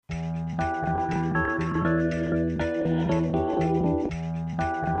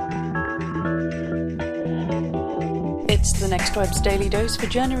Next Web's Daily Dose for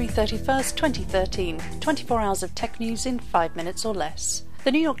January 31st, 2013. 24 hours of tech news in 5 minutes or less.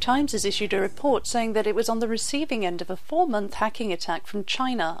 The New York Times has issued a report saying that it was on the receiving end of a 4-month hacking attack from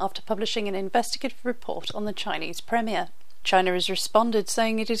China after publishing an investigative report on the Chinese premier. China has responded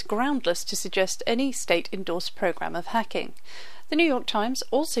saying it is groundless to suggest any state-endorsed program of hacking. The New York Times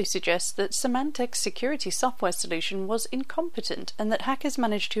also suggests that Symantec's security software solution was incompetent and that hackers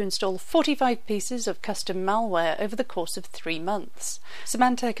managed to install 45 pieces of custom malware over the course of 3 months.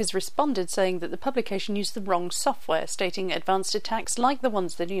 Symantec has responded saying that the publication used the wrong software, stating advanced attacks like the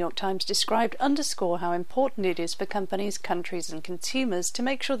ones the New York Times described underscore how important it is for companies, countries and consumers to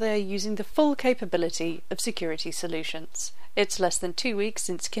make sure they are using the full capability of security solutions. It's less than 2 weeks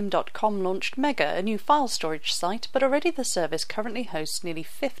since Kim.com launched Mega, a new file storage site, but already the service currently hosts nearly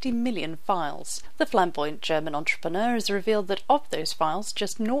 50 million files. The flamboyant German entrepreneur has revealed that of those files,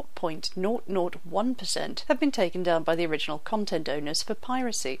 just 0.001% have been taken down by the original content owners for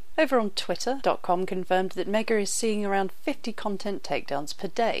piracy. Over on Twitter, .com confirmed that Mega is seeing around 50 content takedowns per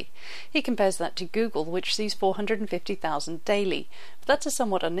day. He compares that to Google, which sees 450,000 daily. But that's a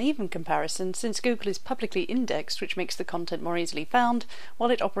somewhat uneven comparison, since Google is publicly indexed, which makes the content more easily found, while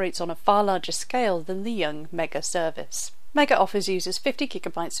it operates on a far larger scale than the young Mega service. Mega offers users 50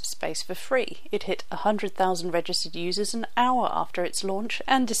 gigabytes of space for free. It hit 100,000 registered users an hour after its launch,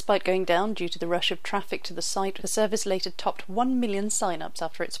 and despite going down due to the rush of traffic to the site, the service later topped 1 million sign-ups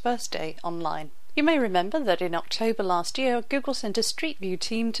after its first day online. You may remember that in October last year, Google sent a Street View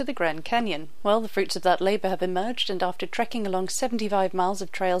team to the Grand Canyon. Well, the fruits of that labour have emerged, and after trekking along 75 miles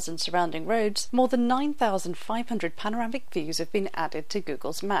of trails and surrounding roads, more than 9,500 panoramic views have been added to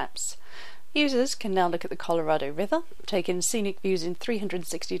Google's maps. Users can now look at the Colorado River, take in scenic views in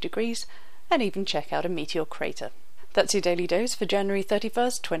 360 degrees, and even check out a meteor crater. That's your Daily Dose for January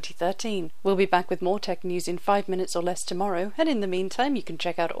 31st, 2013. We'll be back with more tech news in 5 minutes or less tomorrow, and in the meantime you can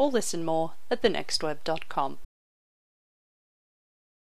check out all this and more at thenextweb.com.